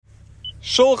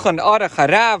Shulchan Aruch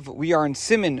Harav, we are in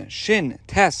Siman Shin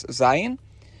Tes Zayin.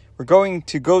 We're going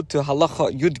to go to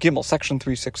Halacha Yud Gimel, section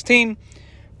 316.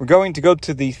 We're going to go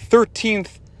to the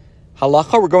 13th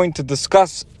Halacha. We're going to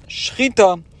discuss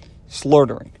Shchita,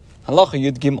 slaughtering. Halacha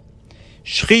Yud Gimel.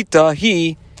 Shchita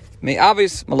hi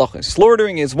me'avis malachis.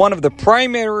 Slaughtering is one of the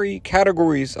primary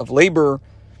categories of labor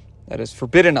that is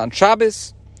forbidden on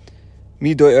Shabbos,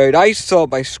 midoraisa,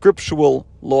 by scriptural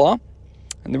law.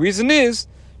 And the reason is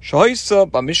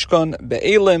Shahoisa b'mishkan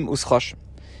be'elim uschashim,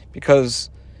 because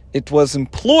it was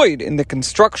employed in the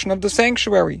construction of the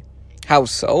sanctuary. How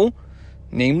so?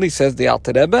 Namely, says the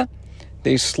Alter Rebbe,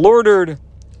 they slaughtered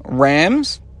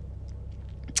rams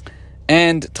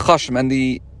and tchashim, and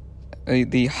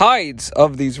the hides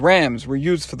of these rams were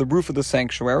used for the roof of the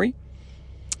sanctuary.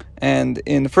 And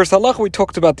in the first halacha, we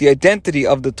talked about the identity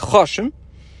of the tchashim,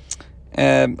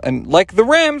 and like the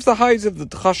rams, the hides of the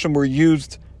tchashim were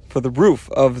used for the roof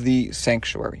of the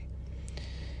sanctuary.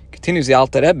 Continues the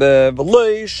Alter Rebbe,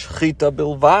 v'loi shchita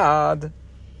bilvad,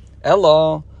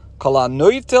 elo kol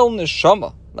hanoitel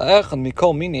neshama la'echan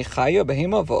mikol mini chaya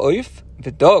behema v'oif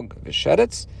v'dog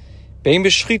v'sheretz bein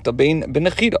b'shchita bein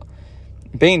b'nechida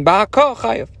bein b'haka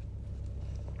chayav.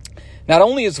 Not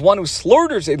only is one who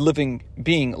slaughters a living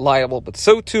being liable, but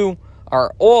so too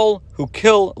are all who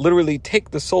kill, literally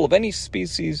take the soul of any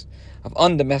species of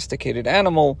undomesticated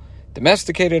animal,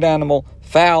 domesticated animal,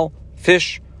 fowl,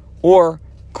 fish, or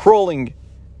crawling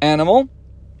animal,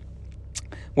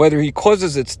 whether he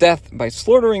causes its death by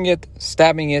slaughtering it,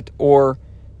 stabbing it, or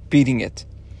beating it.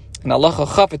 In Halacha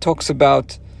Chaf, it talks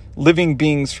about living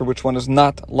beings for which one is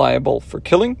not liable for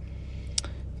killing,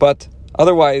 but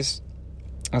otherwise,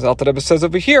 as Alter Rebbe says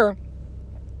over here,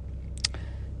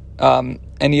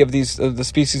 any of these the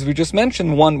species we just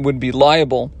mentioned, one would be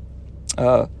liable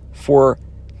for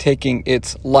taking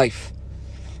its life.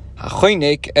 Now,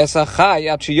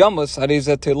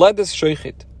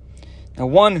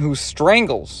 one who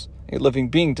strangles a living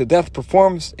being to death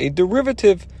performs a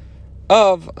derivative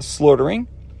of slaughtering.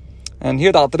 And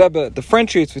here the Alter Rebbe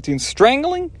differentiates between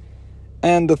strangling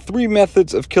and the three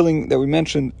methods of killing that we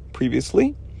mentioned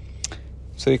previously.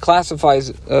 So he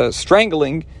classifies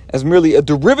strangling as merely a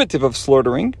derivative of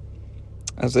slaughtering,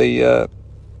 as a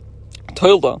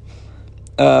toilda,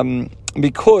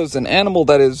 because an animal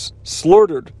that is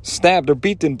slaughtered, stabbed, or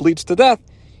beaten bleeds to death.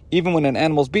 Even when an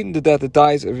animal is beaten to death, it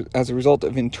dies as a result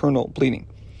of internal bleeding.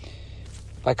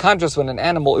 By contrast, when an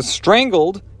animal is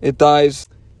strangled, it dies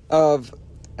of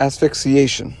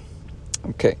asphyxiation.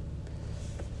 Okay.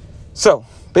 So,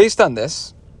 based on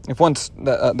this, if one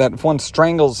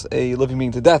strangles a living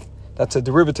being to death, that's a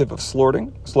derivative of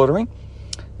slaughtering.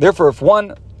 Therefore, if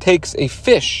one takes a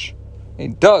fish, a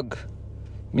dug,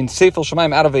 means seifel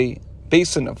shamayim, out of a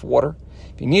basin of water,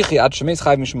 and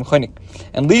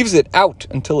leaves it out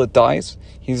until it dies,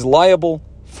 he's liable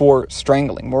for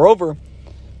strangling. Moreover,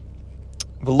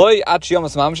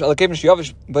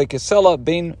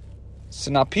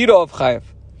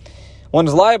 one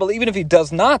is liable even if he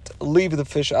does not leave the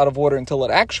fish out of water until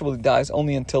it actually dies,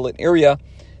 only until an area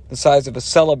the size of a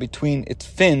sela between its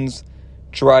fins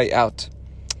dry out.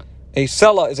 A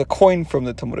sela is a coin from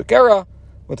the Talmudic era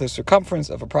with a circumference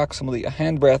of approximately a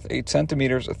handbreadth, 8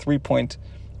 centimeters, or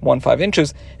 3.15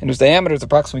 inches, and whose diameter is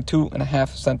approximately 2.5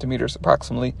 centimeters,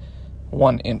 approximately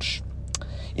 1 inch.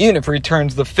 Even if he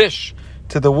returns the fish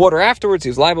to the water afterwards, he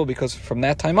is liable because from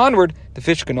that time onward, the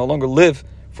fish can no longer live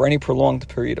for any prolonged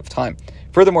period of time.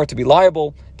 Furthermore, to be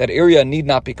liable, that area need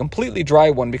not be completely dry.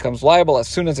 One becomes liable as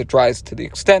soon as it dries, to the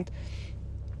extent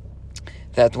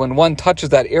that when one touches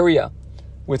that area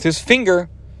with his finger,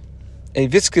 a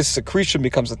viscous secretion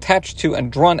becomes attached to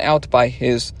and drawn out by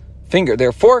his finger.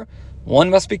 Therefore, one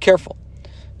must be careful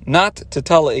not to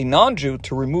tell a non-Jew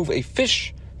to remove a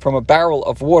fish from a barrel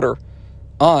of water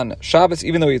on Shabbos,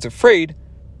 even though he is afraid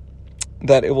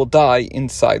that it will die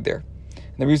inside there.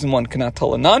 And the reason one cannot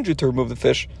tell a non-Jew to remove the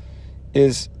fish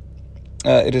is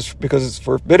it is because it's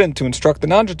forbidden to instruct the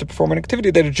non-Jew to perform an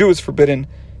activity that a Jew is forbidden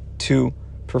to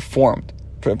perform.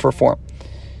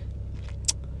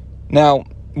 Now,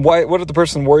 what is the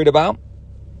person worried about?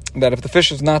 That if the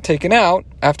fish is not taken out,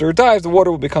 after it dies, the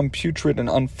water will become putrid and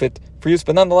unfit for use.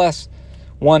 But nonetheless,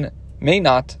 one may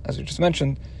not, as we just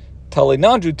mentioned, tell a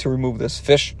non-Jew to remove this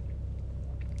fish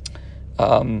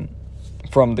from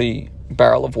the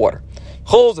barrel of water.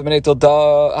 All of the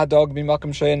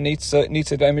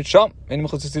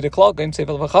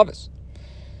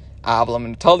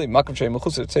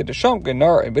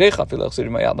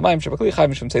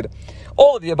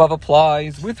above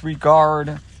applies with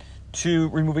regard to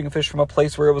removing a fish from a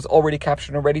place where it was already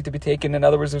captured and ready to be taken. In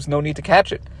other words, there's no need to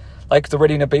catch it, like it's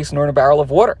already in a basin or in a barrel of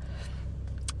water.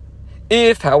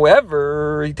 If,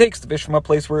 however, he takes the fish from a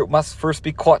place where it must first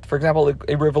be caught, for example,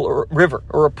 a river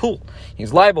or a pool,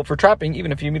 he's liable for trapping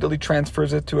even if he immediately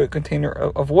transfers it to a container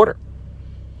of water.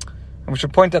 And we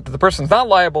should point out that the person is not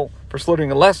liable for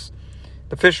slaughtering unless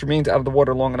the fish remains out of the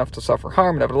water long enough to suffer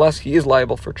harm. Nevertheless, he is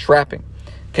liable for trapping.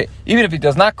 Okay, even if he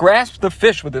does not grasp the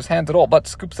fish with his hands at all, but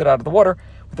scoops it out of the water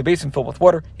with a basin filled with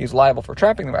water, he is liable for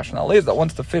trapping. The rationale is that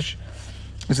once the fish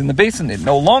is in the basin, it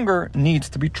no longer needs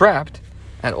to be trapped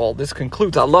at all. This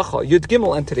concludes Halacha Yud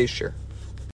Gimel and today's share.